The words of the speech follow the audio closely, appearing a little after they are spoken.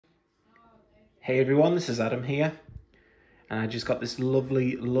Hey everyone, this is Adam here, and I just got this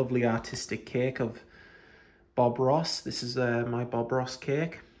lovely artistic cake of Bob Ross. This is my Bob Ross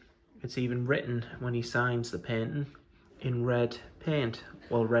cake. It's even written when he signs the painting in red paint,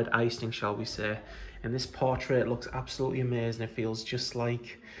 well, red icing shall we say. And this portrait looks absolutely amazing. It feels just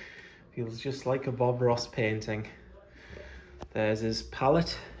like a Bob Ross painting. There's his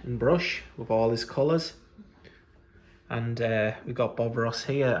palette and brush with all his colours. And we got Bob Ross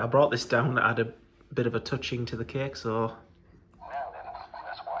here. I brought this down to add a bit of a touching to the cake, so. Now then,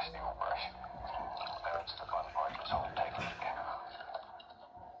 let's wash the old brush. That's the fun part, this whole technique.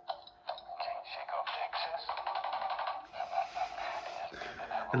 Okay, shake off the excess.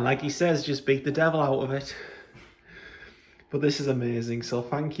 And like he says, just beat the devil out of it. But this is amazing, so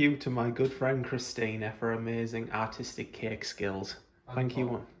thank you to my good friend Christina for amazing artistic cake skills. Thank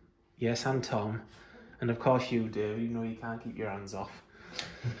you. Yes, and Tom. And of course you do, you know you can't keep your hands off.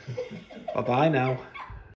 Bye-bye now.